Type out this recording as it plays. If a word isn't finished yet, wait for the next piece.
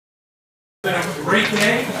It's been a great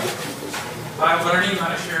day. A lot of learning, a lot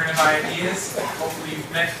of sharing of ideas. Hopefully you've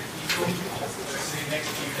met the people that are sitting next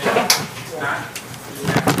to you now. If not,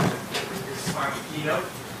 this is my keynote.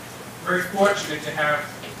 Very fortunate to have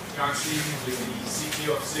John Stevens, who is the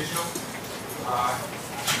CTO of Signal.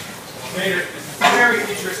 Made a very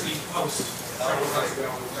interesting post several months ago,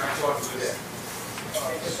 which I thought was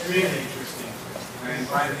extremely interesting. And I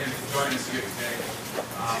invited him to join us here today.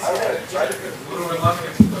 A little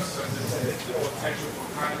reluctant because of the potential for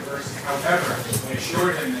controversy. However, I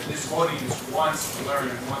assured him that this audience wants to learn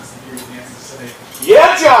and wants to hear what he has to say.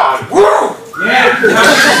 Yeah, John! Woo! Yeah!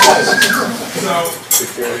 So,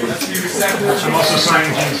 let's be receptive. I'm also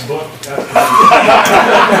signing Jim's book.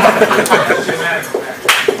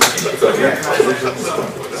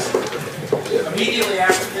 Immediately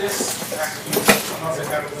after this, after you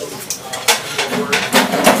have a little word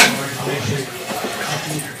more information,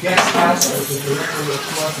 guest house, which is directly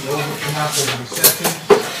across the overlooking house of the reception.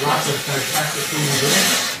 Lots of fantastic food and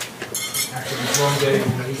drinks. Actually, it's a long day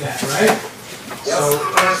when we eat that, right? Yes. So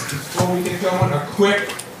first, before we get going, a quick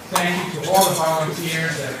thank you to all the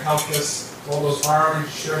volunteers that have helped us, all those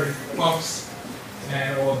orange-shirted folks,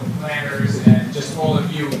 and all the planners, and just all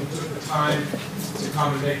of you who took the time to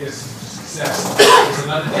come and make this a success. There's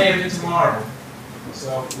another day of it tomorrow.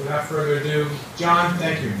 So without further ado, John,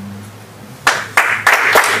 thank you.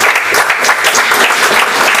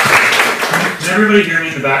 Can everybody hear me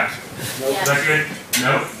in the back? Nope. Is that good?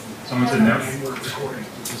 No? Someone said no?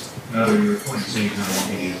 No, you're recording, so you kind of want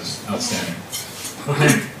me to do this. Outstanding.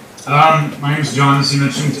 Okay. My name is John, as you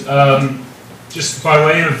mentioned. Just by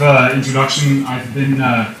way of introduction, I've been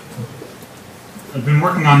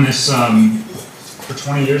working on this for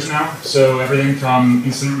 20 years now. So everything from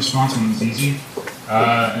incident response when it was easy,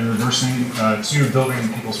 and reversing to building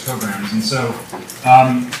people's programs. And so,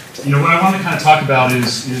 what I want to kind of talk about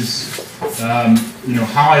is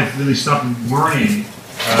how I've really stopped worrying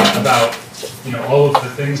about all of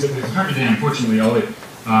the things that we've learned today. Unfortunately, all the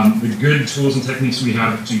good tools and techniques we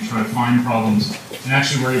have to try to find problems, and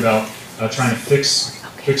actually worry about trying to fix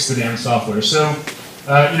the damn software. So,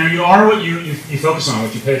 you are what you focus on,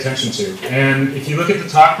 what you pay attention to. And if you look at the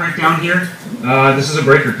talk breakdown here, this is a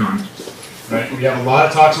BreakerCon. Right? We have a lot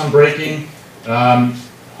of talks on breaking.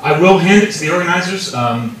 I will hand it to the organizers.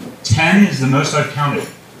 10 is the most I've counted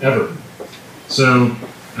ever. So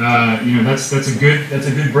that's a good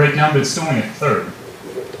breakdown, but it's still only a third.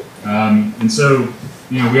 And so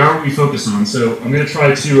we are what we focus on. So I'm going to try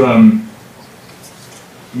to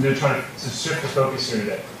shift the focus here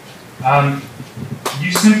today.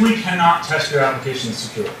 You simply cannot test your application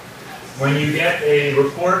secure. When you get a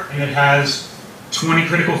report and it has 20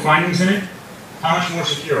 critical findings in it, how much more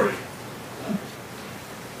secure are you?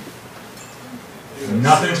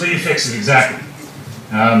 Nothing until you fix it, exactly.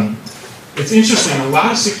 It's interesting, a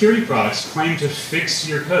lot of security products claim to fix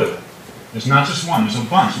your code. There's not just one, there's a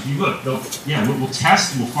bunch. If you look, we'll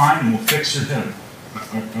test, we'll find, and we'll fix your code.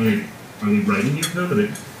 Are they writing your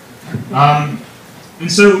code?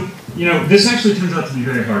 And so, this actually turns out to be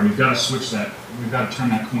very hard. We've got to switch that. We've got to turn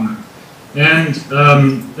that corner. And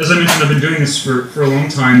as I mentioned, I've been doing this for a long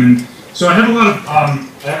time, and so I have a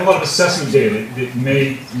lot of assessment data that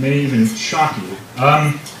may even shock you.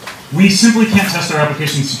 We simply can't test our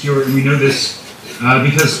application secure, and we know this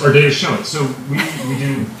because our data show it. So we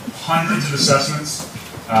do hundreds of assessments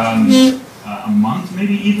a month,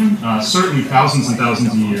 maybe even, certainly thousands and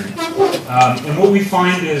thousands a year. And what we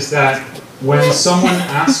find is that when someone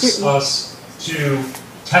asks us to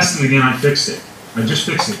test it again, I fixed it. I just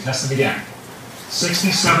fixed it, test it again.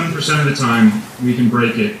 67% of the time, we can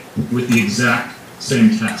break it with the exact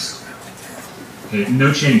same test. Okay,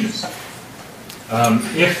 no changes.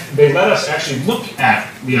 If they let us actually look at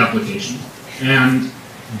the application and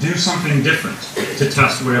do something different to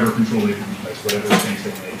test whatever control they put in place, whatever change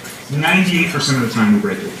they made, 98% of the time we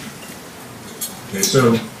break it. Okay,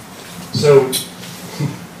 so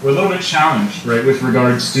we're a little bit challenged, right, with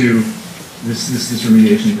regards to this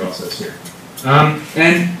remediation process here.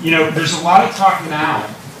 There's a lot of talk now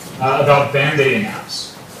about band-aiding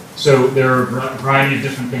apps. So there are a variety of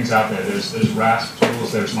different things out there. There's RASP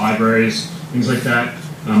tools, there's libraries, things like that.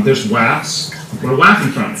 There's WAFs. Put a WAF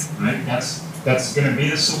in front of it, right? That's going to be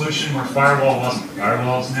the solution where firewall wasn't.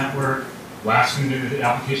 Firewall's network, WAF's going to do the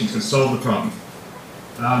applications, going to solve the problem.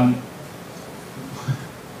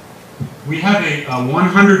 We have a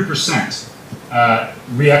 100%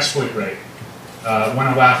 re-exploit rate when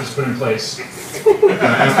a WAF is put in place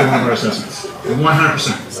after one of our assessments.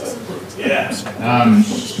 100%. Yeah.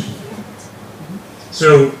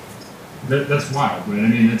 So that's wild, right? I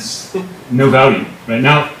mean, it's no value, right?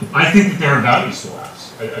 Now, I think that there are values to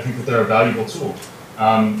WAFs. I think that they're a valuable tool.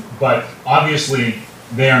 But obviously,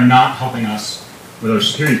 they are not helping us with our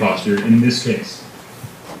security posture in this case.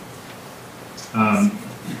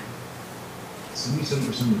 77%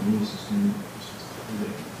 of the rules system.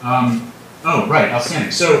 Oh, right,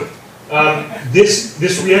 outstanding. So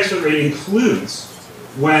this re-exploit rate includes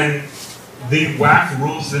when the WAF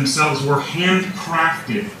rules themselves were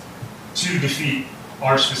handcrafted to defeat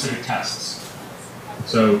our specific tests.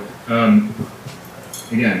 So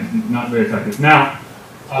again, not very effective. Now,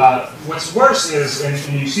 what's worse is, and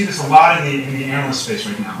you see this a lot in the analyst space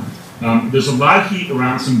right now, there's a lot of heat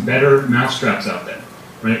around some better mousetraps out there,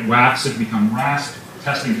 right? WAFs have become RASP,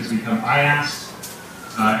 testing has become IASP,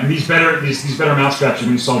 and these better mousetraps are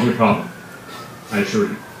going to solve your problem, I assure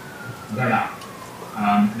you. They're not.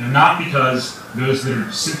 They're not because those that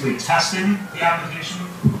are simply testing the application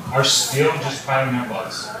are still just piling out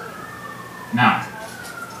bugs. Now,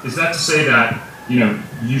 is that to say that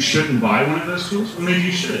you shouldn't buy one of those tools? Well, maybe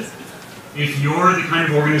you should. If you're the kind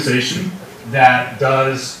of organization that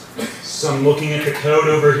does some looking at the code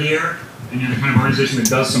over here, and you're the kind of organization that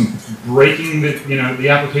does some breaking the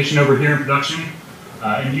application over here in production,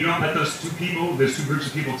 and you don't let those two groups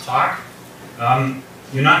of people talk,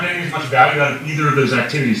 you're not getting as much value out of either of those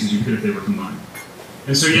activities as you could if they were combined.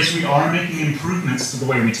 And so yes, we are making improvements to the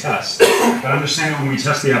way we test, but understand that when we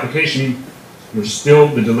test the application, the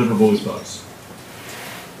deliverable is bugs.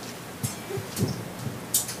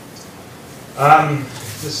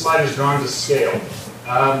 This slide is drawn to scale.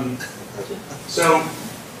 So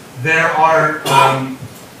there are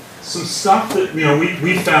some stuff that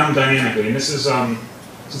we found dynamically, and this is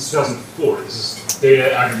since 2004. This is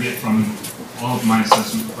data aggregate from all of my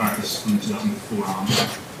assessment practice from 2004 on.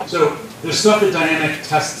 So there's stuff that dynamic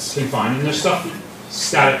tests can find, and there's stuff that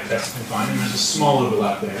static tests can find, and there's a small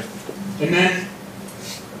overlap there. And then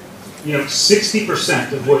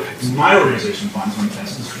 60% of what my organization finds when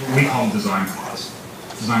tests is what we call design flaws.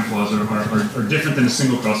 Design flaws are different than a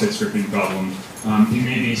single cross-site scripting problem. It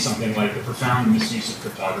may be something like the profound misuse of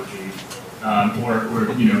cryptography, or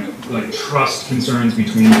like trust concerns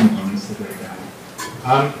between components that break down.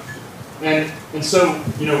 And so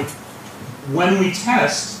when we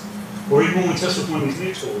test, or even when we test with one of these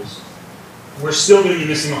new tools, we're still going to be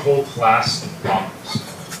missing a whole class of problems.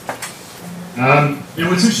 And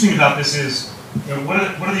what's interesting about this is, what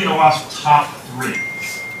are the OWASP top 3?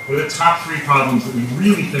 What are the top 3 problems that we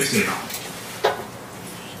really fixate on?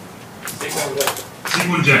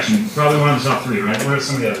 SQL injection, probably one of the top 3, right? What are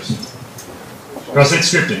some of the others? Cross-site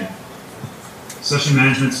scripting, session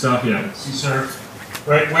management stuff, yeah, CSRF,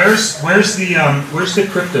 right? Where's the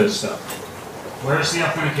crypto stuff? Where's the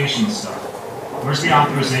authentication stuff? Where's the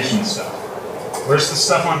authorization stuff? Where's the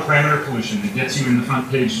stuff on parameter pollution that gets you in the front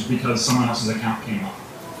page because someone else's account came up?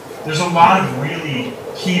 There's a lot of really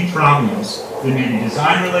key problems that may be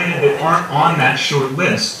design related that aren't on that short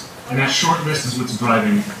list, and that short list is what's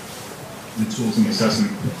driving the tools and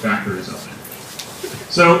assessment factors of it.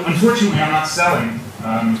 So unfortunately, I'm not selling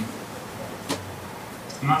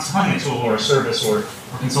a tool or a service or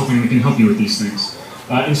consulting that can help you with these things.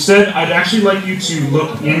 Instead, I'd actually like you to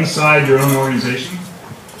look inside your own organization.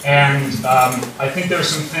 And I think there are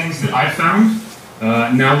some things that I found,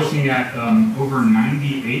 now looking at over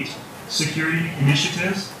 98 security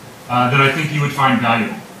initiatives, that I think you would find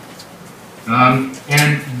valuable.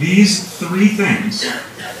 And these 3 things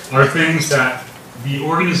are things that the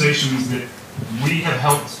organizations that we have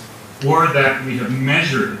helped or that we have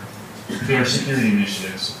measured their security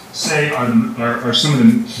initiatives say are some of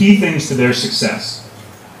the key things to their success.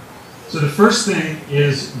 So the first thing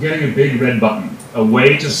is getting a big red button, a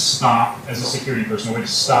way to stop, as a security person, a way to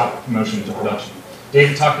stop promotion to production.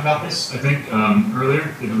 David talked about this, I think,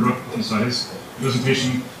 earlier. David wrote, if you saw his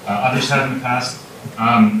presentation. Others have in the past.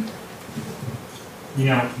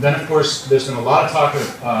 Then of course, there's been a lot of talk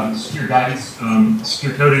of secure guidance,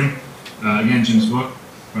 secure coding, again, Jim's book,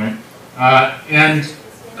 right?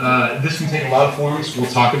 This can take a lot of forms.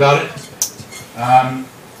 We'll talk about it.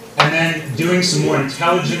 And then doing some more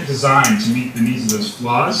intelligent design to meet the needs of those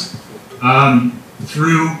flaws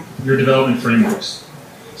through your development frameworks.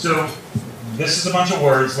 So this is a bunch of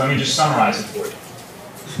words. Let me just summarize it for you.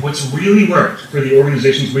 What's really worked for the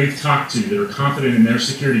organizations we've talked to that are confident in their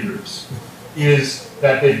security groups is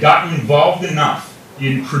that they've gotten involved enough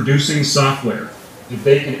in producing software that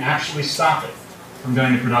they can actually stop it from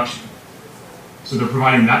going to production. So they're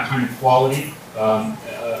providing that kind of quality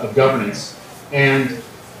of governance. And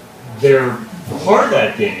they're part of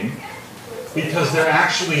that game because they're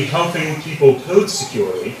actually helping people code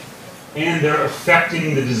securely, and they're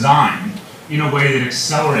affecting the design in a way that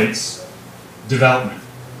accelerates development.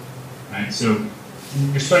 Right? So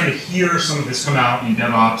you're starting to hear some of this come out in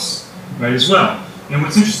DevOps, right, as well. And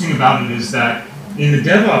what's interesting about it is that in the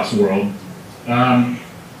DevOps world,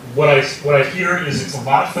 what I hear is it's a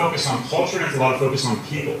lot of focus on culture and it's a lot of focus on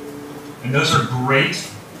people. And those are great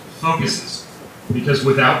focuses, because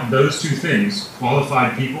without those two things,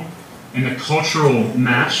 qualified people and the cultural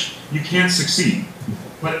match, you can't succeed.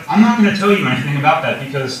 But I'm not going to tell you anything about that,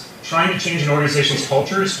 because trying to change an organization's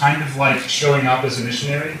culture is kind of like showing up as a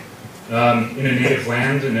missionary in a native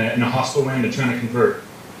land, in a hostile land, and trying to convert.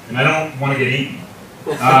 And I don't want to get eaten.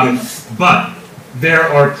 But there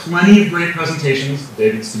are plenty of great presentations,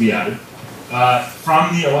 David's to be added,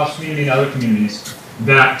 from the OWASP community and other communities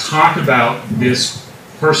that talk about this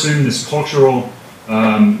person, this cultural,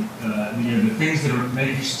 the things that are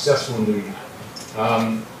making you successful in doing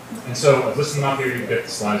that. And so I've listed them up here. You can get the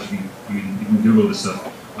slides. You can Google this stuff.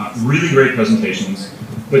 Really great presentations,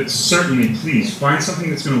 but certainly, please find something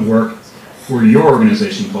that's going to work for your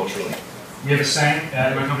organization culturally. We have a saying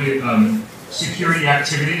at my company: security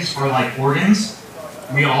activities are like organs.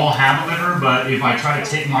 We all have a liver, but if I try to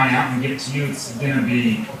take mine out and give it to you, it's going to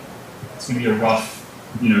be a rough,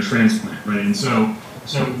 transplant, right? And so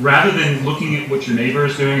rather than looking at what your neighbor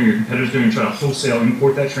is doing or your competitor is doing and try to wholesale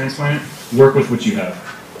import that transplant, work with what you have.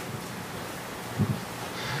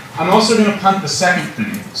 I'm also going to punt the second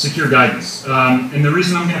thing, secure guidance. And the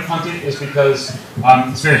reason I'm going to punt it is because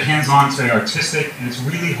it's very hands-on, it's very artistic, and it's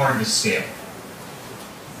really hard to scale.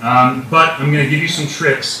 But I'm going to give you some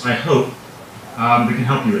tricks, I hope, that can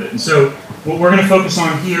help you with it. And so what we're going to focus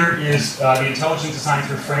on here is the intelligent design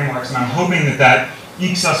through frameworks, and I'm hoping that that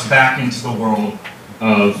ekes us back into the world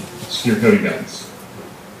of secure coding guidance.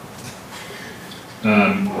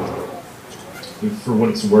 For what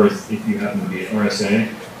it's worth, if you happen to be at RSA,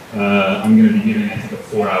 I'm going to be giving, I think, a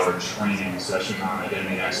 4-hour training session on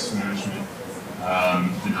identity access management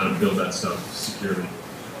and how to build that stuff securely.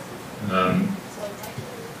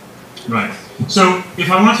 Right. So if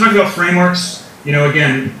I want to talk about frameworks,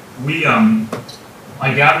 again,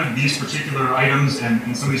 I gathered these particular items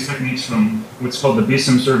and some of these techniques from what's called the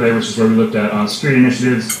BSIMM survey, which is where we looked at security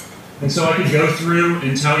initiatives. And so I could go through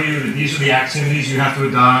and tell you that these are the activities you have to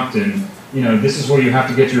adopt, and this is where you have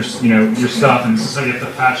to get your your stuff, and this is how you have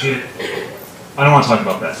to patch it. I don't want to talk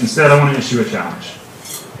about that. Instead, I want to issue a challenge.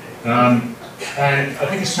 And I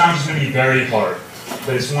think this challenge is going to be very hard,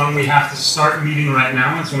 but it's one we have to start meeting right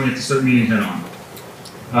now, and it's one we have to start meeting head on.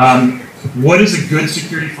 What is a good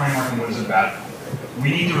security framework and what is a bad one?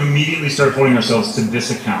 We need to immediately start holding ourselves to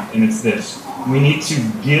this account, and it's this. We need to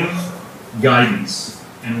give guidance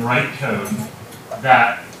and write code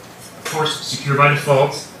that, of course, secure by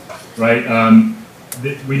default, right?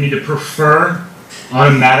 We need to prefer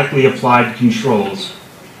automatically applied controls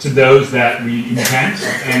to those that we invent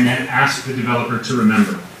and then ask the developer to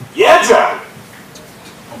remember. Yeah, John!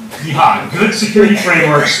 Yeah, good security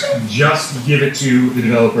frameworks just give it to the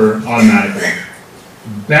developer automatically.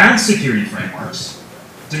 Bad security frameworks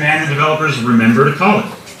demand the developers remember to call it,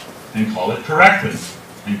 and call it correctly,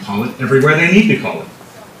 and call it everywhere they need to call it,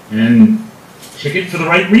 and pick it for the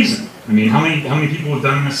right reason. I mean, how many people have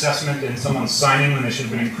done an assessment and someone's signing when they should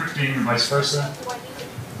have been encrypting, or vice versa?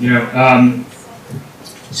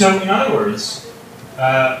 So in other words,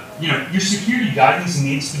 your security guidance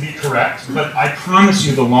needs to be correct, but I promise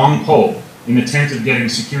you the long pole in the tent of getting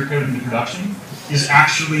secure code into production is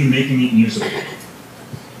actually making it usable.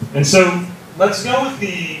 And so let's go with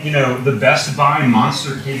the Best Buy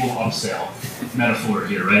monster cable upsell metaphor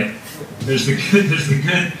here, right? There's the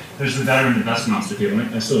good, there's the better and the best monster cable.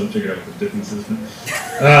 I still haven't figured out what the difference is,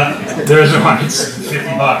 but there's one. It's $50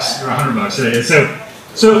 or $100, right?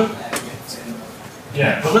 So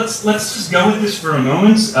yeah, but let's just go with this for a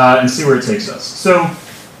moment and see where it takes us. So,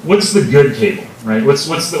 what's the good cable, right? What's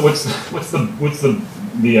the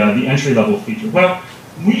entry level feature? Well,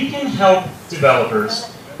 we can help developers.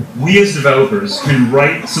 We as developers can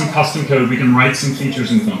write some custom code. We can write some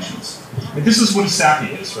features and functions. Like, this is what a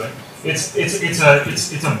SAPI is, right?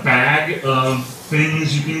 It's a bag of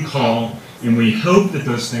things you can call, and we hope that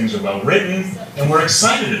those things are well written, and we're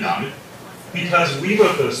excited about it because we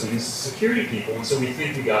wrote those things as security people, and so we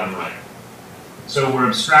think we got them right. So we're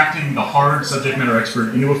abstracting the hard subject matter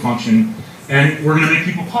expert into a function, and we're going to make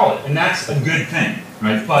people call it, and that's a good thing,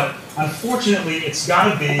 right? But unfortunately, it's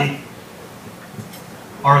got to be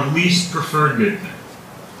our least preferred good thing,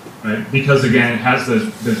 right? Because again, it has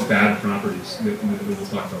those bad properties that we'll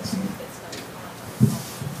talk about soon.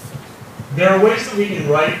 There are ways that we can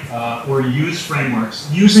write or use frameworks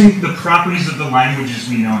using the properties of the languages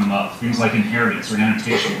we know and love, things like inheritance or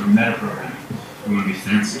annotation or metaprogramming. We want to be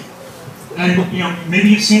fancy. And maybe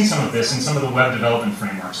you've seen some of this in some of the web development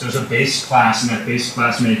frameworks. There's a base class, and that base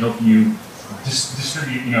class may help you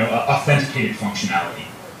distribute authenticated functionality.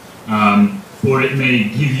 Or it may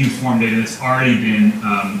give you form data that's already been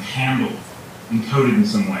handled, encoded in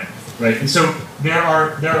some way, right? And so there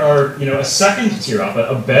are a second tier up,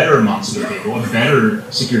 a better monster table, a better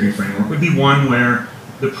security framework would be one where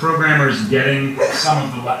the programmer is getting some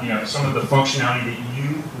of the functionality that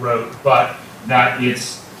you wrote, but that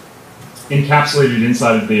it's encapsulated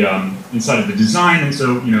inside of the design, and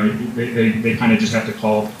so they kind of just have to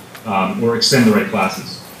call or extend the right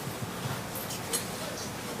classes.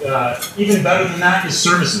 Even better than that is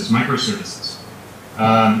services, microservices.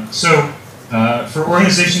 For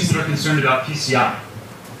organizations that are concerned about PCI,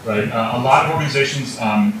 right? A lot of organizations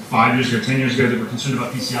 5 years ago, 10 years ago that were concerned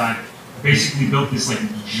about PCI basically built this like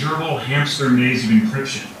gerbil hamster maze of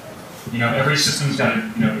encryption. Every system's got to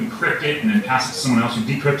encrypt it and then pass it to someone else who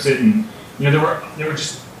decrypts it, and you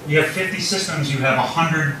have 50 systems, you have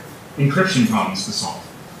 100 encryption problems to solve,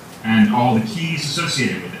 and all the keys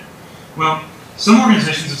associated with it. Well, some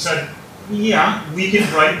organizations have said, yeah, we could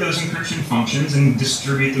write those encryption functions and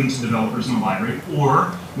distribute them to developers in the library,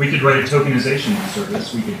 or we could write a tokenization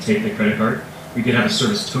service. We could take the credit card, we could have a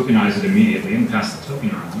service tokenize it immediately and pass the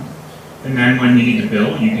token around. And then when you need to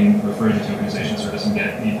bill, you can refer to the tokenization service and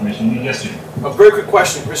get the information you need yesterday. A very quick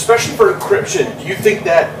question, especially for encryption, do you think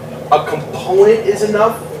that a component is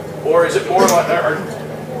enough? Or is it more like,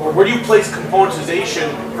 or where do you place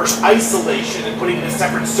componentization versus isolation and putting it in a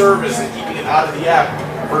separate service and keeping it out of the app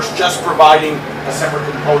versus just providing a separate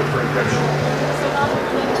component for encryption?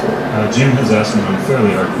 Jim has asked an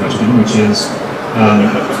unfairly hard question, which is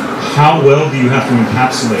how well do you have to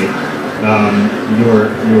encapsulate your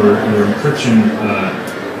encryption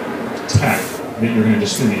tech that you're going to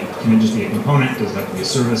distribute? Can it just be a component? Does it have to be a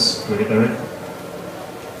service? Do I get that right?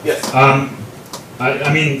 Yes.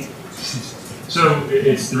 I mean, so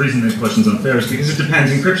it's the reason the question's unfair is because it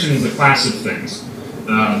depends. Encryption is a class of things.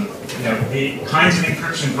 The kinds of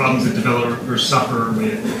encryption problems that developers suffer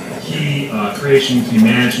with key creation, key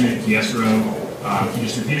management, key escrow, key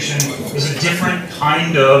distribution is a different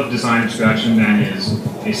kind of design abstraction than is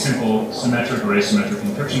a simple symmetric or asymmetric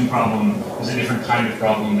encryption problem. Is a different kind of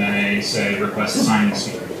problem than a, say, request signing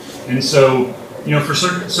scheme. And so, for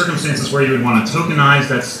circumstances where you would want to tokenize,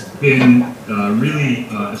 that's been really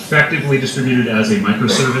effectively distributed as a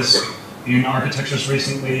microservice in architectures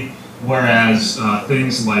recently, whereas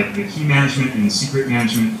things like the key management and secret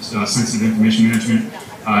management, sensitive information management,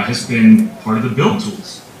 has been part of the build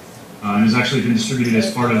tools. And has actually been distributed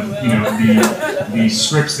as part of the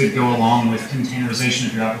scripts that go along with containerization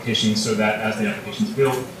of your application, so that as the application is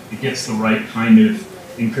built, it gets the right kind of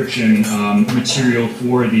encryption material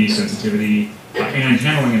for the sensitivity and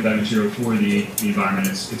handling of that material for the environment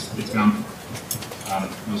it's bound for. That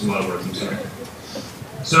was a lot of words, I'm sorry.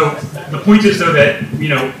 So the point is, though, that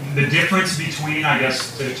the difference between, I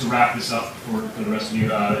guess, to wrap this up for the rest of you,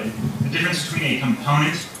 the difference between a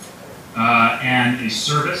component and a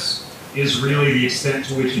service is really the extent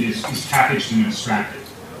to which it is packaged and abstracted.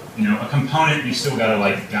 A component you still got to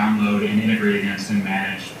like download and integrate against and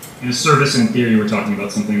manage. In a service, in theory, we're talking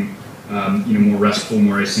about something more restful,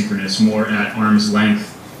 more asynchronous, more at arm's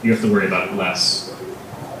length. You have to worry about it less.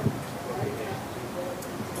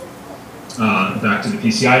 Back to the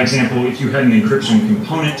PCI example, if you had an encryption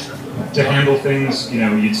component to handle things,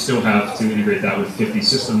 you'd still have to integrate that with 50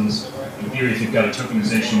 systems. In theory, if you've got a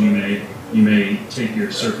tokenization, you may take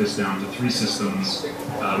your service down to 3 systems,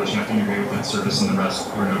 which you have to integrate with that service, and the rest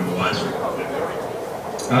are none the wiser.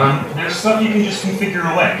 There's stuff you can just configure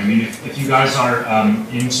away. I mean, if you guys are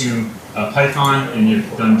into Python and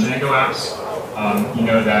you've done Django apps, you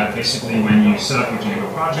know that basically when you set up your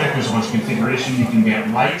Django project, there's a bunch of configuration you can get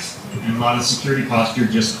right, and a lot of the security posture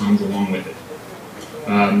just comes along with it.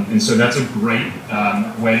 And so that's a great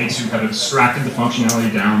way to have abstracted the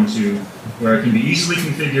functionality down to where it can be easily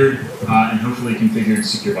configured and hopefully configured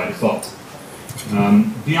secure by default.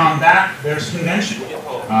 Beyond that, there's convention.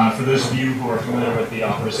 For those of you who are familiar with the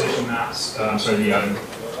authorization maps,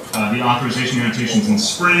 the authorization annotations in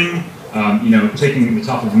Spring, taking the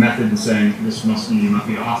top of the method and saying this you must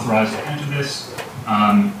be authorized to enter this.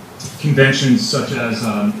 Conventions such as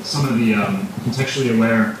some of the contextually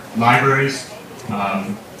aware libraries.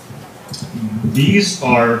 These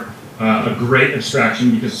are a great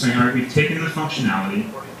abstraction because it's saying, all right, we've taken the functionality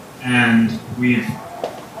and we've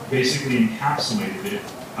basically encapsulated it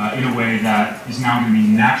in a way that is now going to be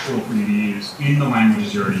natural for you to use in the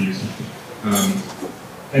languages you're already using.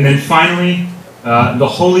 And then finally, the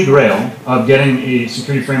holy grail of getting a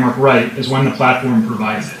security framework right is when the platform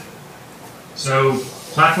provides it. So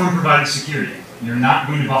Platform-provided security. You're not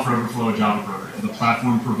going to buffer overflow a Java program. The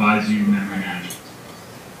platform provides you memory management.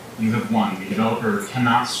 You have won. The developer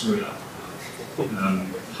cannot screw it up.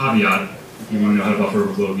 Caveat, if you want to know how to buffer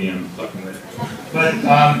overflow a VM, fucking with it. But,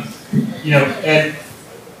 you know,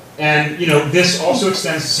 and you know, this also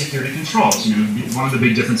extends to security controls. You know, one of the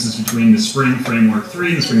big differences between the Spring Framework 3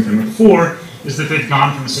 and the Spring Framework 4 is that they've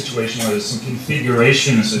gone from a situation where there's some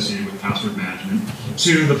configuration associated with password management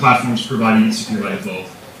to the platforms providing it secure by default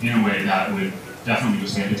in a way that would definitely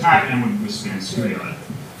withstand attack and would withstand security audit.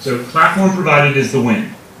 So platform provided is the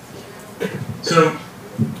win. So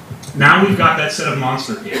now we've got that set of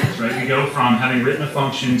monster cases, right? We go from having written a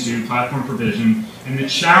function to platform provision, and the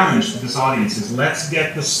challenge to this audience is let's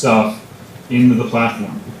get the stuff into the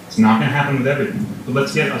platform. It's not going to happen with everything, but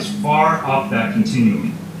let's get as far up that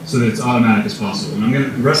continuum so that it's automatic as possible. And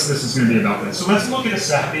the rest of this is going to be about that. So let's look at a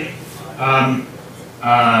SAPI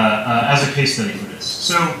as a case study for this.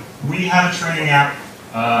 So we have a training app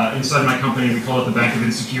inside my company. We call it the Bank of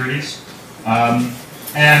Insecurities.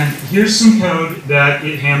 And here's some code that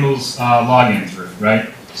it handles login through, right?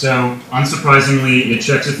 So unsurprisingly, it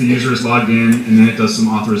checks if the user is logged in, and then it does some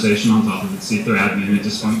authorization on top of it, see if they're admin, and it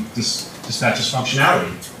dispatches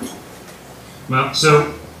functionality. Well,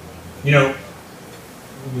 so, you know,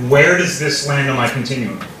 where does this land on my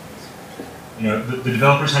continuum? You know, the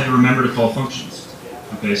developers had to remember to call functions.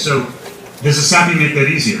 Okay, so does a SAPI make that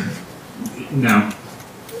easier? No.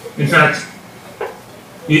 In fact,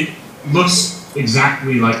 it looks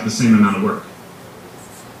exactly like the same amount of work.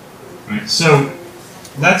 Right? So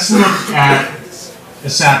let's look at a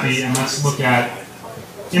SAPI and let's look at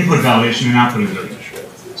input validation and output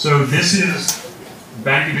encoding. So this is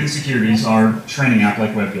Bank of Insecurities, our training app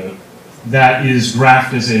like WebGoat, that is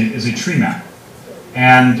graphed as a tree map.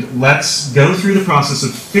 And let's go through the process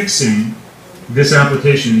of fixing this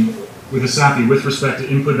application with a SAPI with respect to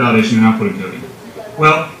input validation and output encoding.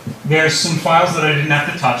 Well, there's some files that I didn't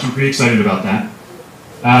have to touch. I'm pretty excited about that.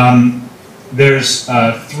 There's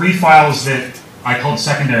 3 files that I called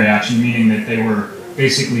secondary action, meaning that they were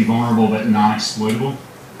basically vulnerable but non-exploitable.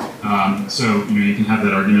 So you can have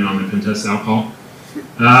that argument on the pentest outcall.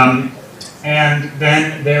 And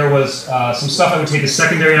then there was some stuff I would take as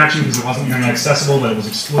secondary action because it wasn't internet accessible, but it was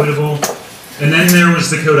exploitable. And then there was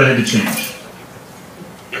the code I had to change.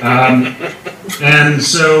 And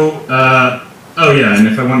so, oh yeah, and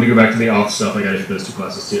if I wanted to go back to the auth stuff, I got to hit those 2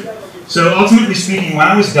 classes too. So ultimately speaking, when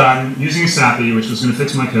I was done using a SAPI, which was going to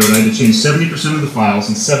fix my code, I had to change 70% of the files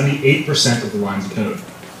and 78% of the lines of code.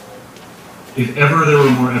 If ever there were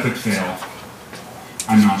a more epic fail,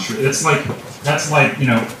 I'm not sure. That's like, you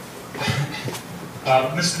know,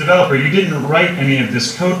 Mr. Developer, you didn't write any of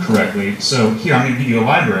this code correctly, so here, I'm going to give you a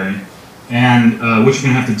library, and what you're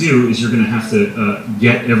going to have to do is you're going to have to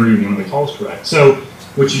get every one of the calls correct. So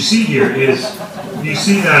what you see here is, you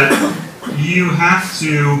see that you have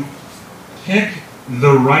to pick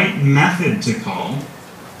the right method to call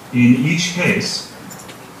in each case,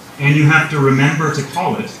 and you have to remember to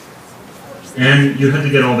call it, and you had to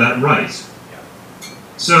get all that right.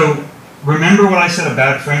 So remember what I said a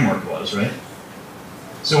bad framework was, right?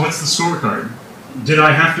 So what's the scorecard? Did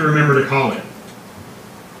I have to remember to call it?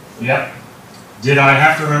 Yep. Did I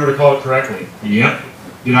have to remember to call it correctly? Yep.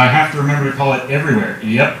 Did I have to remember to call it everywhere?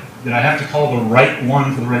 Yep. Did I have to call the right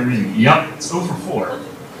one for the right reason? Yep. It's 0 for 4.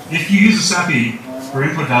 If you use a SAPI for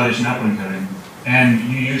input validation output encoding, and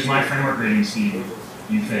you use my framework rating scheme,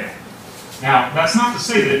 you fail. Now, that's not to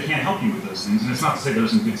say that it can't help you with those things, and it's not to say there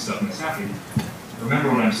isn't good stuff in the SAPI. Remember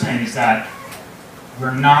what I'm saying is that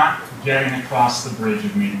we're not getting across the bridge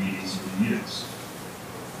of making it easier to use.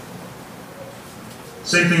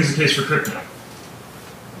 Same thing is the case for crypto.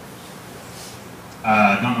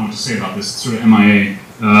 I don't know what to say about this, it's sort of MIA,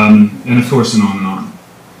 and of course, and on and on.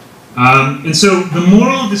 And so the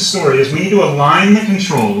moral of this story is we need to align the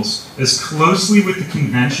controls as closely with the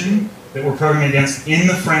convention that we're programming against in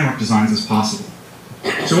the framework designs as possible.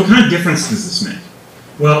 So what kind of difference does this make?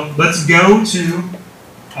 Well, let's go to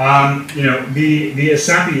the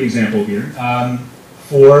SAPI example here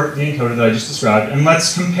for the encoder that I just described, and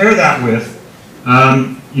let's compare that with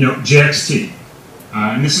JXT.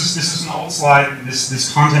 And this is an old slide.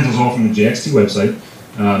 This content is all from the JXT website,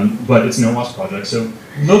 but it's an OWASP project. So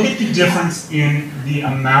look at the difference in the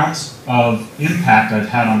amount of impact I've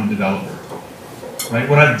had on the developer. Right?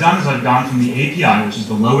 What I've done is I've gone from the API, which is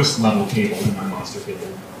the lowest level cable in my monster cable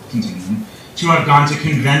continuum, to I've gone to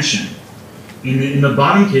convention. In the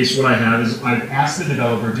bottom case, what I have is I've asked the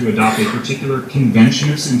developer to adopt a particular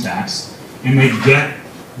convention of syntax, and they get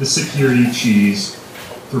the security cheese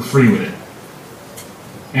for free with it.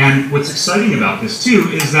 And what's exciting about this too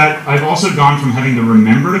is that I've also gone from having to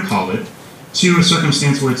remember to call it to a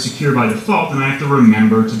circumstance where it's secure by default and I have to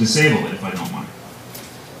remember to disable it if I don't want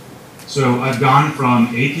it. So I've gone from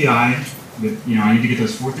API that I need to get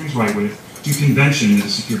those 4 things right with to convention that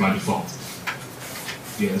is secure by default.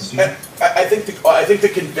 Yes. I think the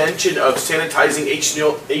convention of sanitizing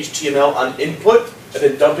HTML on input and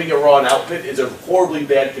then dumping it raw on output is a horribly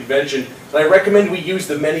bad convention. And I recommend we use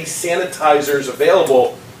the many sanitizers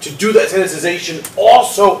available to do that sanitization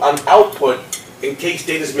also on output in case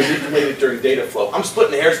data is manipulated during data flow. I'm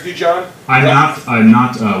splitting hairs with you, John. I'm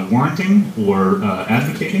not warranting or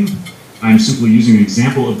advocating. I'm simply using an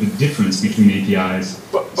example of the difference between APIs.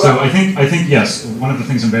 So I think yes, one of the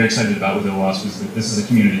things I'm very excited about with OWASP is that this is a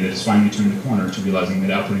community that has finally turned the corner to realizing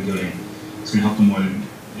that output encoding is going to help them more than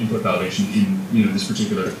input validation in this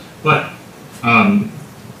particular. But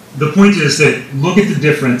the point is that look at the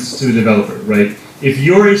difference to the developer, right? If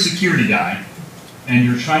you're a security guy and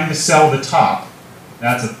you're trying to sell the top,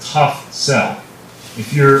 that's a tough sell.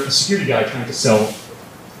 If you're a security guy trying to sell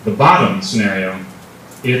the bottom scenario,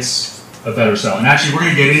 it's a better sell. And actually, we're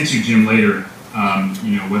going to get into, Jim, later,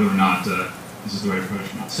 whether or not this is the right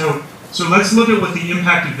approach or not. So let's look at what the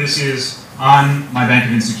impact of this is on my bank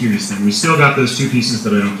of insecurities thing. We still got those 2 pieces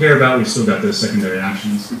that I don't care about. We've still got those secondary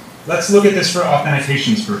actions. Let's look at this for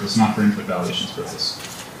authentication's purpose, not for input validation's purpose.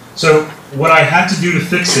 So what I had to do to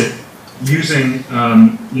fix it using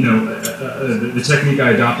the technique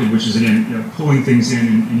I adopted, which is again pulling things in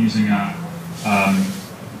and using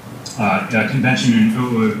convention and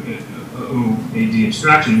OOAD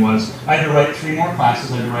abstraction, was I had to write 3 more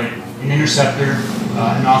classes. I had to write an interceptor,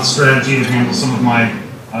 an auth strategy to handle some of my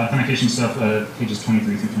authentication stuff, pages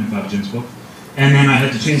 23 through 25 of Jim's book. And then I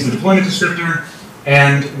had to change the deployment descriptor.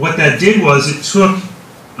 And what that did was it took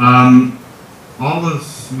all of,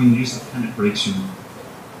 when you use that kind of breaks your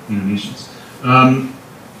animations.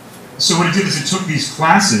 So what it did is it took these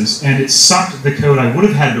classes and it sucked the code I would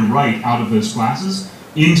have had to write out of those classes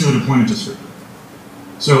into the deployment descriptor.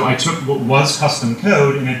 So I took what was custom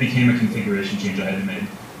code and it became a configuration change I had to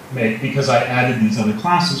make because I added these other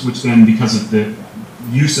classes, which then, because of the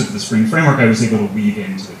use of the Spring framework, I was able to weave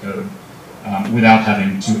into the code without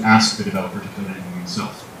having to ask the developer to code anything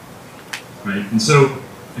himself. Right? And so,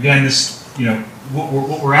 again, this, what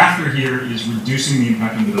we're after here is reducing the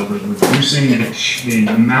impact on developers, reducing the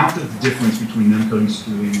amount of difference between them coding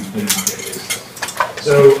securely and coding on database.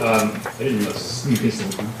 So, I didn't realize this is in the case the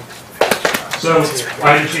whole time. So I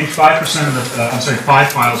had to change 5% of the,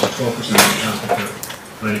 5 files or 12% of the code,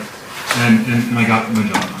 right? And I got my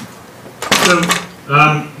job done. So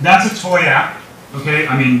that's a toy app, okay?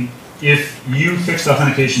 I mean, if you fixed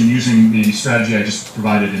authentication using the strategy I just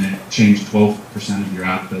provided and it changed 12% of your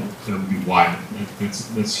app, that would be wild.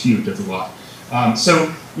 That's huge, that's a lot.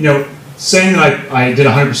 So, saying that I did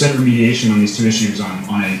 100% remediation on these 2 issues on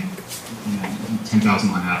a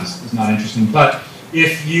 10,000 line app is not interesting, but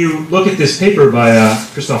if you look at this paper by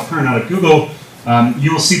Christoph Kern out of Google,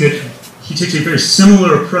 you will see that he takes a very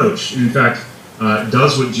similar approach, and in fact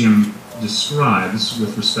does what Jim describes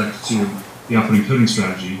with respect to the output encoding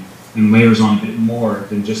strategy, and layers on a bit more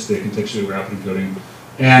than just the contextually aware output encoding,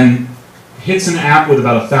 and hits an app with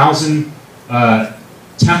about 1,000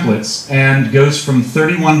 templates and goes from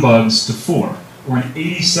 31 bugs to 4, or an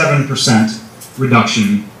 87%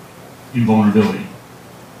 reduction in vulnerability.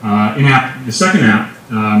 The second app,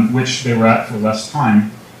 which they were at for less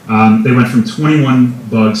time, they went from 21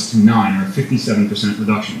 bugs to 9, or a 57%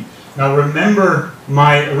 reduction. Now remember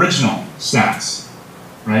my original stats,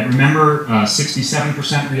 right? Remember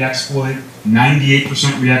 67% re-exploit,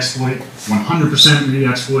 98% re-exploit, 100%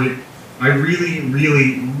 re-exploit. I really,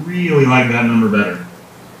 really, really like that number better,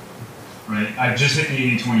 right? I've just hit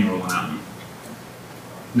the 80-20 rule on that one.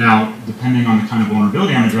 Now, depending on the kind of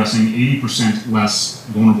vulnerability I'm addressing, 80% less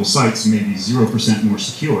vulnerable sites may be 0% more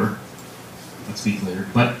secure. Let's be clear.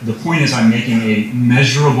 But the point is I'm making a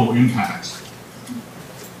measurable impact.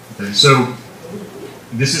 Okay, so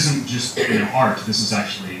this isn't just art. This is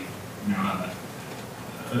actually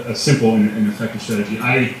a simple and effective strategy.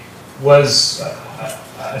 I was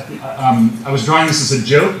drawing this as a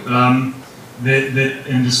joke that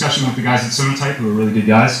in discussion with the guys at Sonatype, who are really good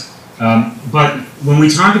guys. But when we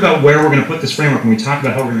talk about where we're going to put this framework, when we talk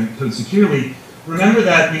about how we're going to code securely, remember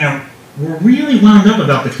that we're really wound up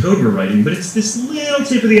about the code we're writing, but it's this little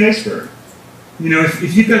tip of the iceberg.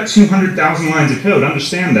 If you've got 200,000 lines of code,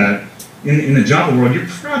 understand that in the Java world, you're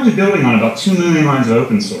probably building on about 2 million lines of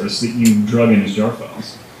open source that you drug in as jar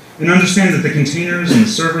files. And understand that the containers and the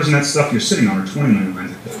servers and that stuff you're sitting on are 20 million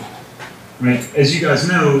lines of code. Right? As you guys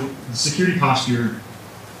know, the security posture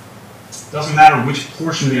doesn't matter which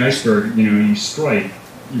portion of the iceberg you strike,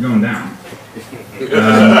 you're going down. And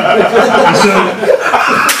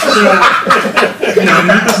and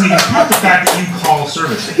that doesn't even count the fact that you call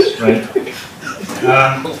services, right?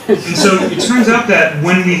 And so it turns out that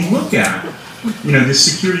when we look at the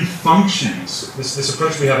security functions, this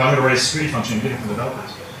approach we have, I'm going to write a security function and give it to the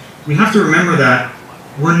developers. We have to remember that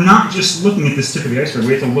we're not just looking at this tip of the iceberg.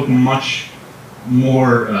 We have to look much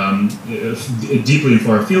more deeply and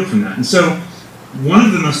far afield from that. And so one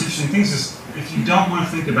of the most interesting things is if you don't want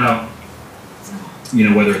to think about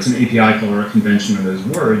whether it's an API call or a convention or those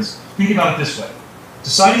words, think about it this way.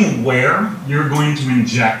 Deciding where you're going to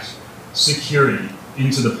inject security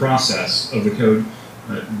into the process of the code,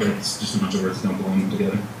 it's just a bunch of words that don't belong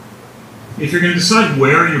together. If you're going to decide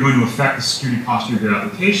where you're going to affect the security posture of your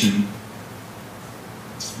application,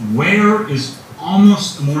 where is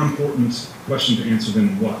almost a more important question to answer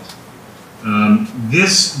than what.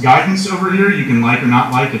 This guidance over here, you can like or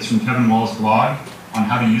not like. It's from Kevin Wall's blog on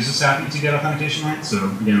how to use this API to get authentication right. So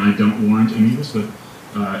again, I don't warrant any of this, but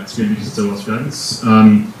it's good because it's OWASP guidance.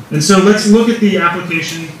 And so let's look at the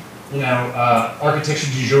application, architecture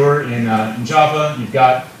du jour in Java. You've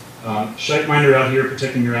got ShiteMinder out here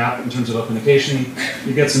protecting your app in terms of authentication.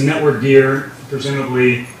 You've got some network gear,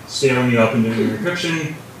 presumably scaling you up into your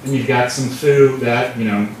encryption, and you've got some foo that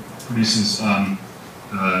produces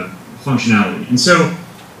functionality. And so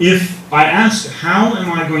if I ask, how am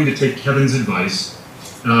I going to take Kevin's advice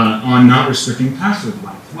on not restricting password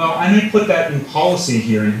length? Well, I may put that in policy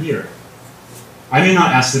here and here. I may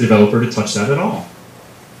not ask the developer to touch that at all,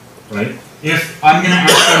 right? If I'm going to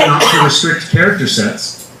ask them not to restrict character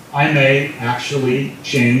sets, I may actually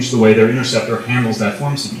change the way their interceptor handles that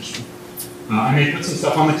form signature. I may put some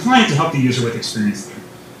stuff on the client to help the user with experience there.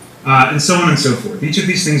 And so on and so forth. Each of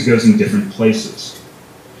these things goes in different places.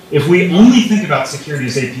 If we only think about security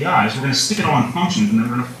as APIs, we're going to stick it all in functions, and then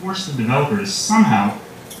we're going to force the developer to somehow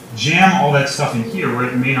jam all that stuff in here where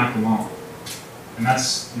it may not belong. And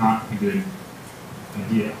that's not a good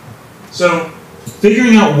idea. So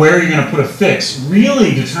figuring out where you're going to put a fix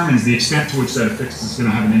really determines the extent to which that fix is going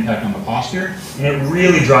to have an impact on the posture, and it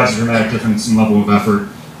really drives a dramatic difference in level of effort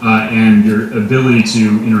and your ability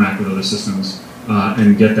to interact with other systems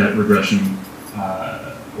and get that regression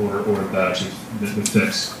or the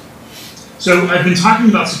fix. So I've been talking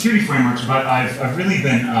about security frameworks, but I've really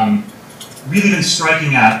been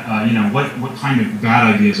striking at what kind of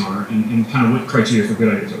bad ideas are and kind of what criteria for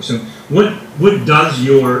good ideas are. So what does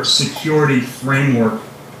your security framework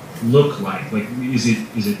look like? Like is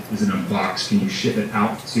it a box? Can you ship it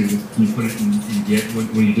out to? Can you put it in Git?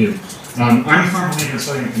 What do you do? I'm a firm believer in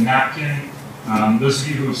starting with a napkin. Those of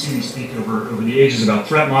you who have seen me speak over the ages about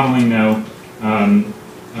threat modeling know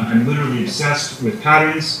I'm literally obsessed with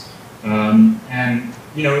patterns. And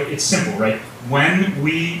it's simple, right? When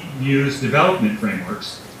we use development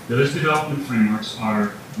frameworks, those development frameworks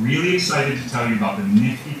are really excited to tell you about the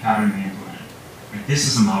nifty pattern they implemented. Right? This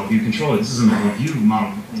is a model view controller. This is a model view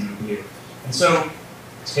behavior. And so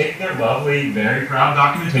take their lovely, very proud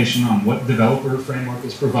documentation on what developer framework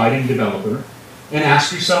is providing developer, and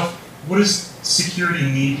ask yourself, what does security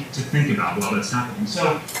need to think about while that's happening?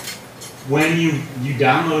 So when you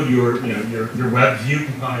download your web view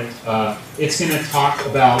component, it's going to talk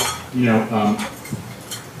about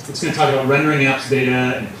rendering apps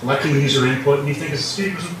data and collecting user input. And you think as a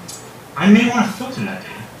security person, I may want to filter that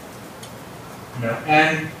data.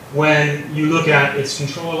 And when you look at its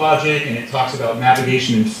control logic and it talks about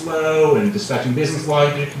navigation and flow and dispatching business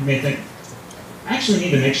logic, you may think, I actually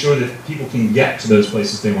need to make sure that people can get to those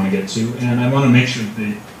places they want to get to, and I want to make sure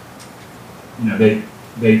that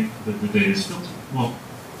the data is filtered. Well,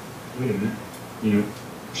 wait a minute.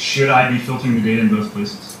 Should I be filtering the data in both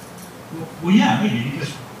places? Well, yeah, maybe,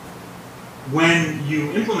 because when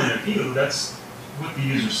you implement a view, that's what the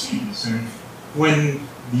user sees. And when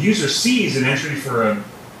the user sees an entry for a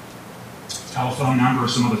telephone number or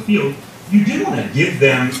some other field, you do want to give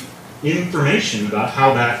them information about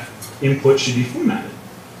how that input should be formatted.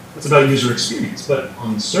 That's about user experience. But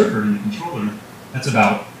on the server and the controller, that's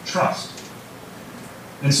about trust.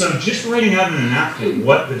 And so just writing out in a napkin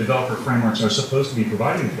what the developer frameworks are supposed to be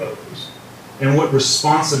providing developers and what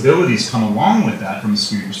responsibilities come along with that from a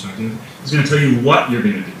security perspective is going to tell you what you're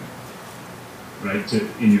going to do, right,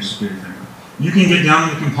 in your security framework. You can get down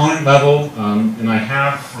to the component level, and I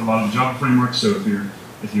have for a lot of the Java frameworks, so if you're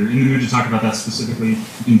in the mood to talk about that specifically,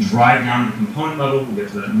 you can drive down to the component level. We'll get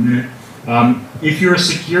to that in a minute. If you're a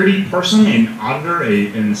security person, an auditor,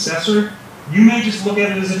 an assessor, you may just look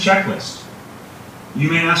at it as a checklist. You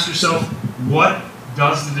may ask yourself, what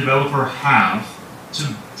does the developer have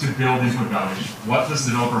to build input validation. What does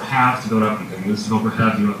the developer have to build authentication? What does the developer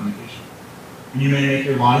have to do authentication? And you may make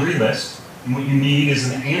your laundry list, and what you need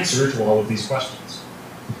is an answer to all of these questions.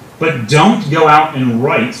 But don't go out and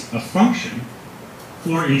write a function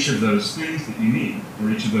for each of those things that you need, or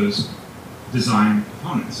each of those design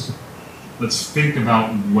components. Let's think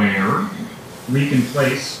about where we can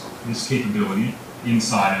place this capability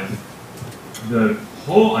inside of the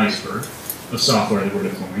whole iceberg of software that we're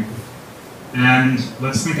deploying. And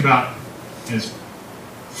let's think about as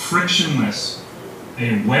frictionless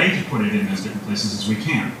a way to put it in those different places as we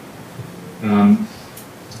can.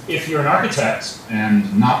 If you're an architect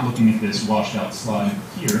and not looking at this washed out slide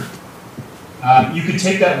here, you could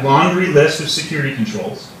take that laundry list of security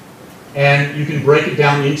controls and you can break it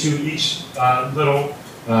down into each little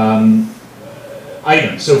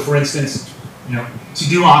item. So for instance, to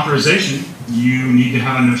do authorization, you need to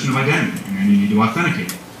have a notion of identity, and then you need to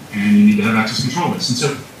authenticate it, and you need to have access control lists. And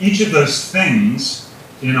so each of those things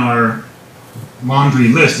in our laundry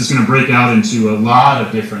list is going to break out into a lot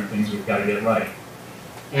of different things we've got to get right.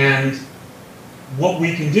 And what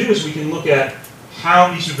we can do is we can look at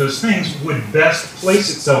how each of those things would best place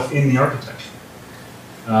itself in the architecture.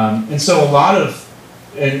 And so a lot of,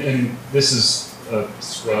 and this is a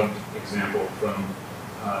scrubbed example from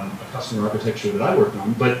a customer architecture that I worked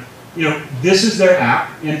on, but this is their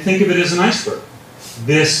app, and think of it as an iceberg.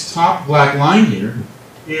 This top black line here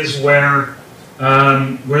is where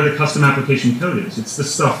the custom application code is. It's the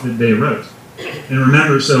stuff that they wrote. And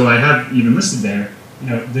remember, so I have even listed there,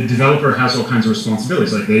 the developer has all kinds of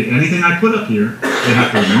responsibilities. Like anything I put up here, they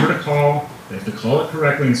have to remember to call, they have to call it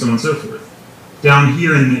correctly, and so on and so forth. Down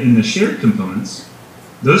here in the shared components,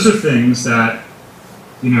 those are things that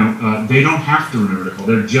they don't have to remember to call.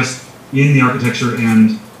 They're just in the architecture,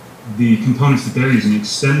 and the components that they're using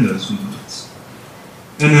extend those components.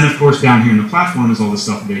 And then, of course, down here in the platform is all the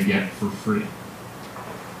stuff they get for free.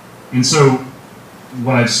 And so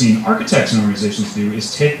what I've seen architects and organizations do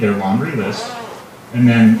is take their laundry list and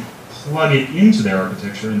then plug it into their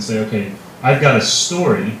architecture and say, okay, I've got a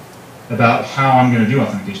story about how I'm going to do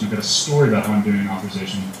authentication. I've got a story about how I'm doing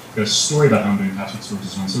authorization. I've got a story about how I'm doing password storage,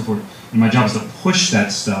 and so on and so forth. And my job is to push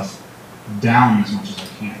that stuff down as much as I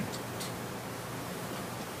can.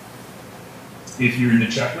 If you're in the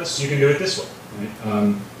checklist, you can do it this way.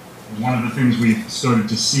 Right? One of the things we've started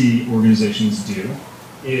to see organizations do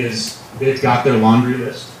is they've got their laundry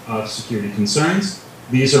list of security concerns.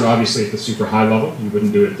 These are obviously at the super high level. You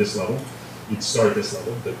wouldn't do it at this level. You'd start at this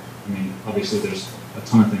level, but obviously there's a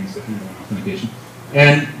ton of things that handle authentication.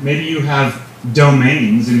 And maybe you have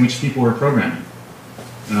domains in which people are programming.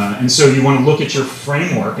 And so you want to look at your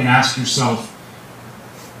framework and ask yourself,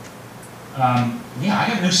 yeah, I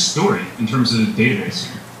have no story in terms of the database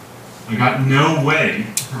here. I got no way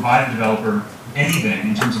to provide the developer anything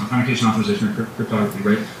in terms of authentication, authorization, or cryptography,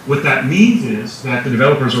 right? What that means is that the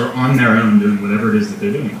developers are on their own doing whatever it is that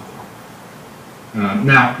they're doing out there.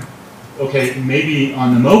 Now, okay, maybe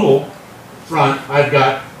on the mobile front, I've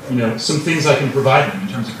got some things I can provide them in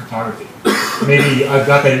terms of cryptography. Maybe I've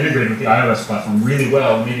got that integrated with the iOS platform really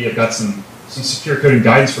well. Maybe I've got some secure coding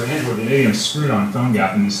guidance for Android, but maybe I'm screwed on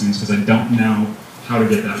PhoneGap and these things because I don't know how to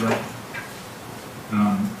get that right.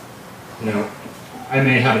 I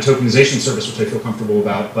may have a tokenization service which I feel comfortable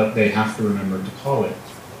about, but they have to remember to call it.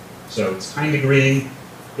 So it's kind of green.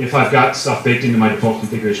 If I've got stuff baked into my default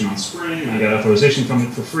configuration on Spring and I get authorization from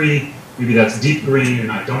it for free, maybe that's deep green and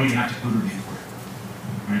I don't even have to code review for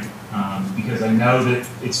it, right? Because I know that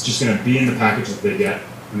it's just going to be in the package that they get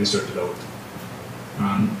when they start developing.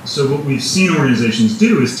 So what we've seen organizations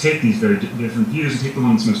do is take these very different views and take the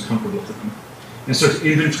one that's most comfortable to them and start to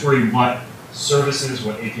inventory what services,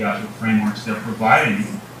 what APIs, what frameworks they're providing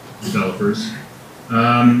developers,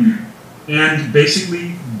 and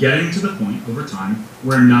basically getting to the point over time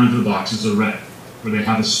where none of the boxes are red, where they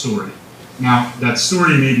have a story. Now, that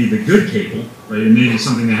story may be the good cable, right? It may be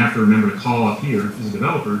something they have to remember to call up here as a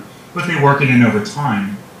developer, but they work it in over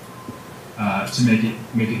time to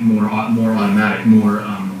make it more automatic, more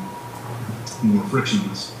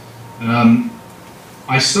frictionless.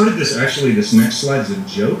 I started this next slide is a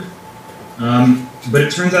joke. But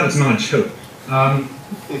it turns out it's not a joke.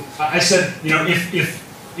 I said, if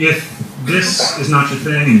this is not your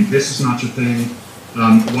thing and this is not your thing,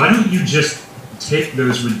 why don't you just take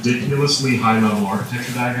those ridiculously high-level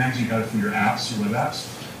architecture diagrams you got for your apps, your web apps,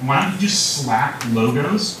 and why don't you just slap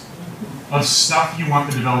logos of stuff you want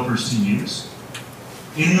the developers to use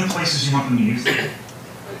in the places you want them to use them.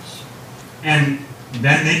 And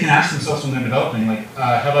then they can ask themselves when they're developing, like,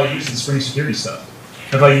 have I used the Spring security stuff?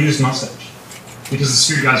 Have I used Mustache? Because the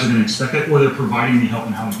security guys are going to expect it, or they're providing me help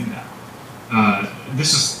on how to do that.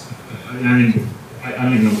 this is, I mean, I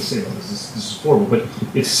don't even know what to say about this. This is horrible, but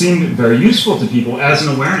it seemed very useful to people as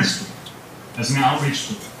an awareness tool, as an outreach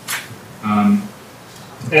tool.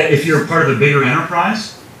 If you're part of a bigger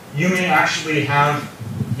enterprise, you may actually have,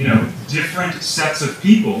 different sets of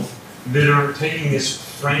people that are taking this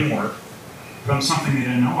framework from something that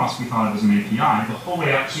in OWASP we thought of as an API, the whole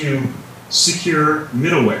way up to secure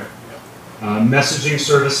middleware, messaging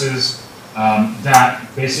services that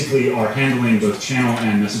basically are handling both channel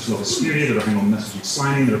and message level security, that are handling messaging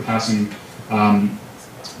signing, that are passing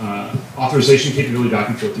authorization capability back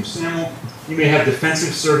and forth through SAML. You may have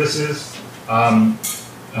defensive services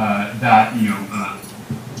that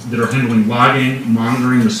are handling logging,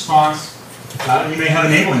 monitoring, response. You may have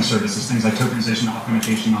enabling services, things like tokenization,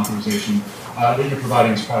 authentication, authorization, that you're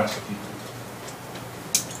providing as products for people.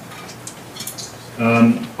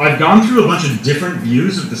 I've gone through a bunch of different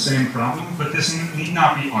views of the same problem, but this need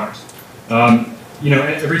not be art.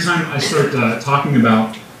 Every time I start talking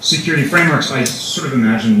about security frameworks, I sort of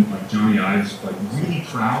imagine like Johnny Ives, like really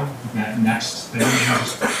proud of that next thing.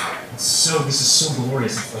 This is so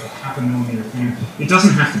glorious. It's like a 0.5 millimeter thing. It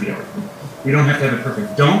doesn't have to be art. We don't have to have it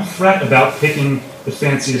perfect. Don't fret about picking the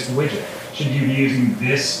fanciest widget. Should you be using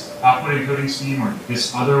this output encoding scheme or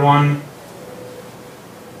this other one?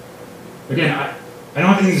 Again, I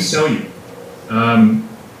don't have anything to sell you.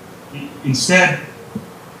 Instead,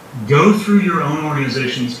 go through your own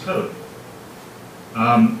organization's code.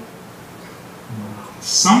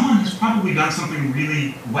 Someone has probably done something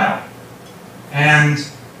really well. And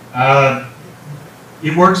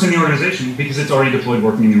it works in the organization because it's already deployed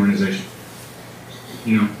working in the organization.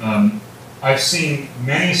 I've seen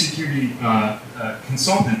many security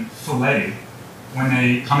consultant fillet when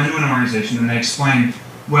they come into an organization and they explain,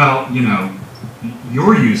 well,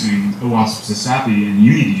 you're using OWASP Zisapi and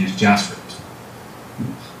you need to use JavaScript.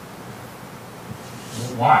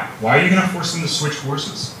 Why? Why are you going to force them to switch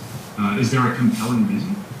courses? Is there a compelling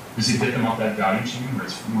reason? Does it get them up that value chain where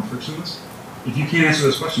it's more frictionless? If you can't answer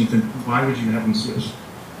those questions, then why would you have them switch?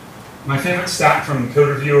 My favorite stat from code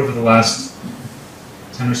review over the last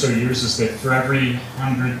 10 or so years is that for every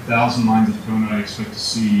 100,000 lines of code, I expect to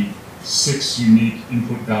see 6 unique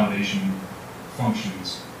input validation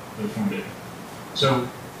functions that are formed data. So,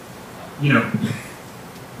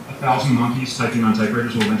 1,000 monkeys typing on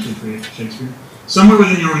typewriters will eventually create Shakespeare. Somewhere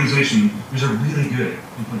within your organization, there's a really good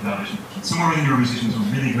input validation function. Somewhere within your organization, there's a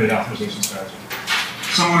really great authorization strategy.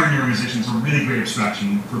 Somewhere in your organization, there's a really great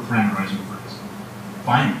abstraction for parameterizing words.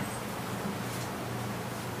 Find them.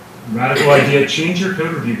 Radical idea, change your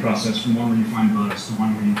code review process from one where you find bugs to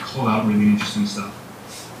one where you pull out really interesting stuff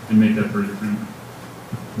and make that part of your framework.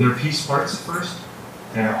 They're piece parts at first,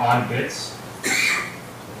 they're odd bits,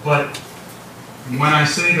 but when I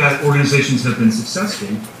say that organizations have been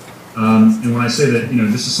successful, and when I say that,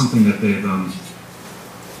 this is something that they've, how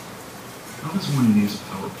does one use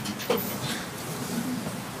PowerPoint?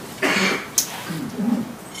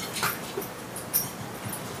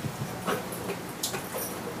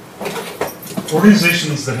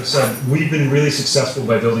 Organizations that have said, we've been really successful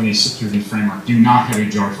by building a security framework, do not have a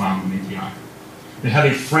jar file and an API. They have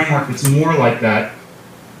a framework that's more like that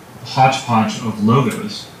hodgepodge of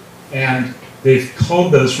logos, and they've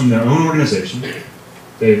culled those from their own organization.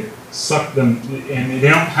 They've sucked them, and they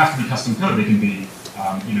don't have to be custom code. They can be,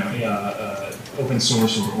 open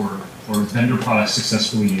source or vendor products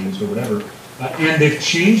successfully used or whatever. And they've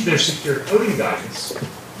changed their secure coding guidance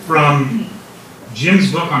from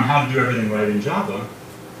Jim's book on how to do everything right in Java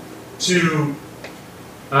to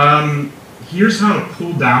here's how to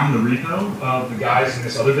pull down the repo of the guys in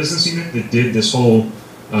this other business unit that did this whole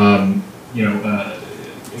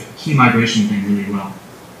key migration thing really well.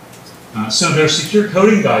 So their secure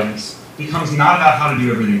coding guidance becomes not about how to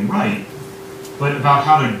do everything right, but about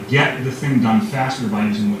how to get the thing done faster by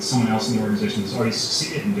using what someone else in the organization has already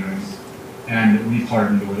succeeded in doing, and that we've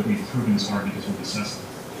hardened or that we've proven is hard because we've assessed it.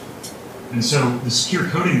 And so the secure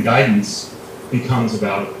coding guidance becomes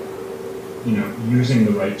about using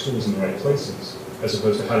the right tools in the right places, as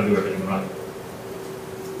opposed to how to do everything right.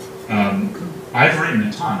 I've written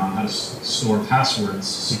a ton on how to store passwords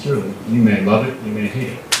securely. You may love it, you may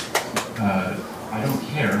hate it. I don't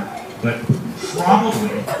care, but probably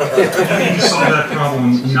you need to solve that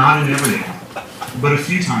problem not in every day, but a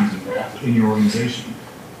few times in your organization.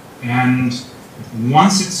 And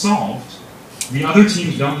once it's solved, the other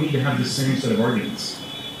teams don't need to have the same set of arguments.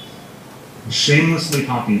 Shamelessly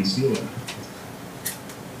copy and steal it.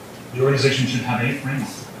 The organization should have a framework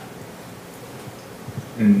for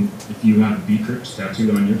that. And if you have bcrypt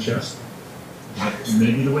tattooed on your chest, that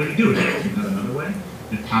may be the way to do it. If you have another way,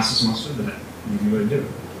 it passes muster, that may be the way to do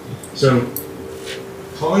it. So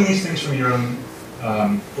pulling these things from your own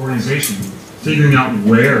organization, figuring out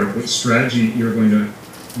which strategy you're going to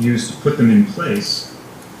use to put them in place.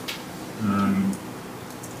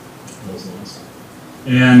 What was the last?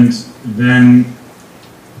 And then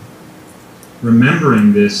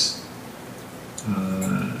remembering this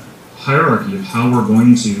hierarchy of how we're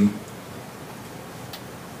going to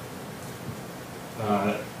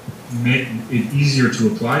make it easier to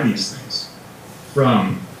apply these things,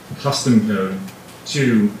 from custom code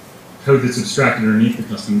to code that's abstracted underneath the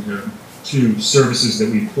custom code, to services that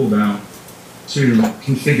we pulled out, to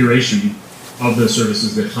configuration of those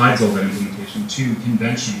services that hides all that implementation, to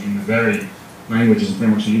convention in the very languages and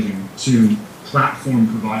frameworks you're using, to platform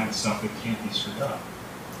provided stuff that can't be screwed up,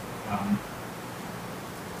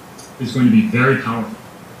 is going to be very powerful.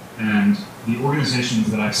 And the organizations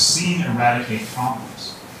that I've seen eradicate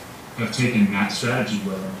problems have taken that strategy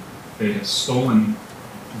where they have stolen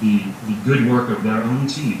the good work of their own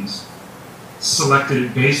teams, selected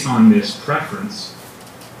it based on this preference,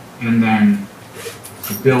 and then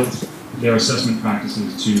built their assessment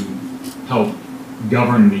practices to help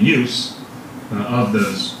govern the use of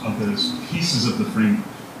those pieces of the framework.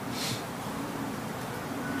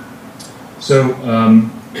 So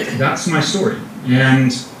that's my story, and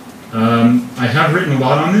I have written a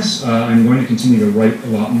lot on this. I'm going to continue to write a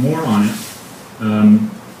lot more on it.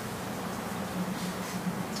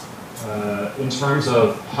 In terms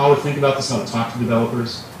of how to think about this, how to talk to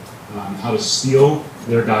developers, how to steal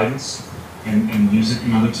their guidance and use it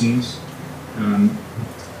in other teams.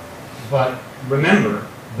 But remember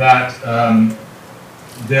that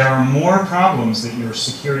there are more problems that your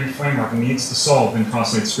security framework needs to solve than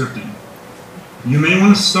cross-site scripting. You may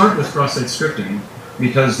want to start with cross-site scripting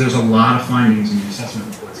because there's a lot of findings in the assessment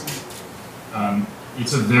reports.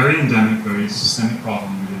 It's a very endemic, very systemic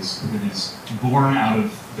problem that is born out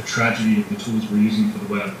of the tragedy of the tools we're using for the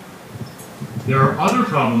web. There are other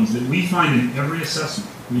problems that we find in every assessment.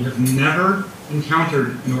 We have never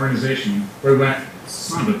encountered an organization where we went,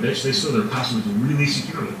 son of a bitch, they store their passwords really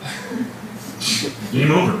securely.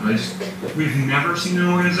 Game over. We've never seen an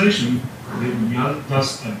organization that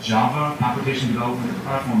does a Java application development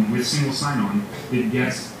platform with single sign-on that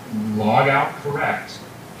gets log out correct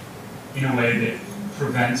in a way that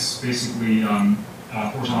prevents basically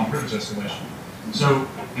horizontal privilege escalation. So,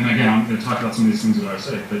 and again, I'm going to talk about some of these things that I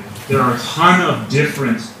say, but there are a ton of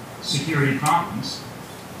different security problems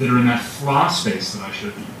that are in that flaw space that I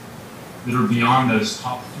showed you, that are beyond those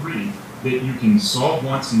top three that you can solve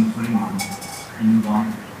once in the framework and move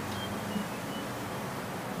on.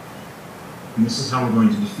 And this is how we're going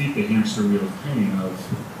to defeat the hamster wheel of pain of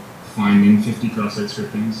finding 50 cross-site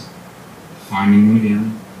scriptings, finding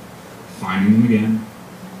them again,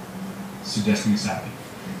 suggesting a SAPI.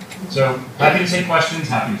 So happy to take questions,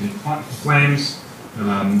 happy to take flames,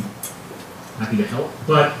 happy to help.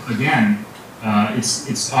 But again, I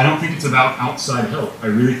don't think it's about outside help. I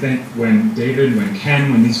really think when David, when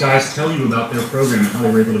Ken, when these guys tell you about their program and how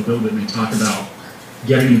they were able to build it, and they talk about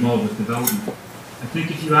getting involved with development, I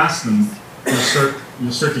think if you ask them,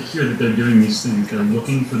 you'll start to hear that they're doing these things. They're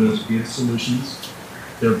looking for those good solutions.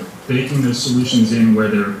 They're baking those solutions in where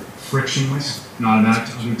they're frictionless and automatic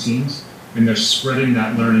to other teams, and they're spreading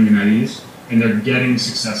that learning and that ease, and they're getting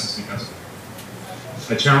successes because of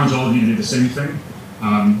it. I challenge all of you to do the same thing.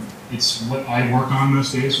 It's what I work on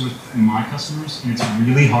most days with my customers, and it's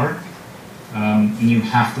really hard, and you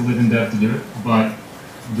have to live in dev to do it, but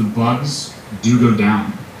the bugs do go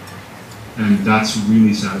down, and that's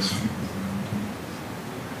really satisfying.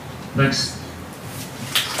 Thanks.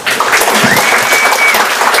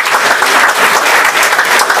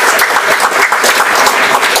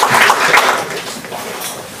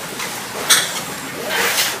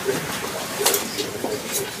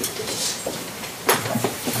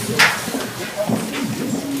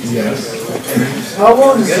 Yes. How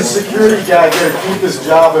long does the security guy get to keep his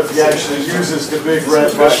job if he actually uses the big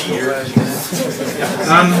red button?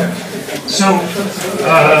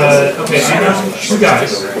 Okay, I know two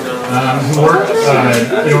guys who work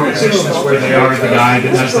in organizations where they are the guy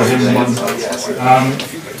that has the hammer button.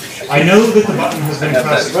 I know that the button has been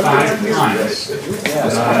pressed 5 times. 3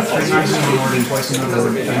 times in one word and twice in another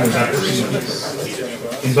word, and that person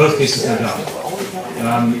keeps, in both cases, their job.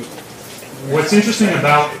 What's interesting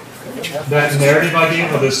about that narrative I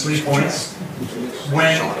gave of those 3 points,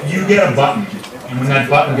 when you get a button, and when that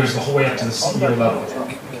button goes the whole way up to the CEO level,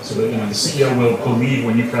 so that the CEO will believe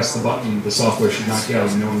when you press the button, the software should not go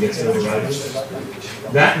and no one gets overridden.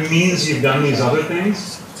 That means you've done these other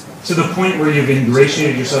things to the point where you've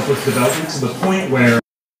ingratiated yourself with development, to the point where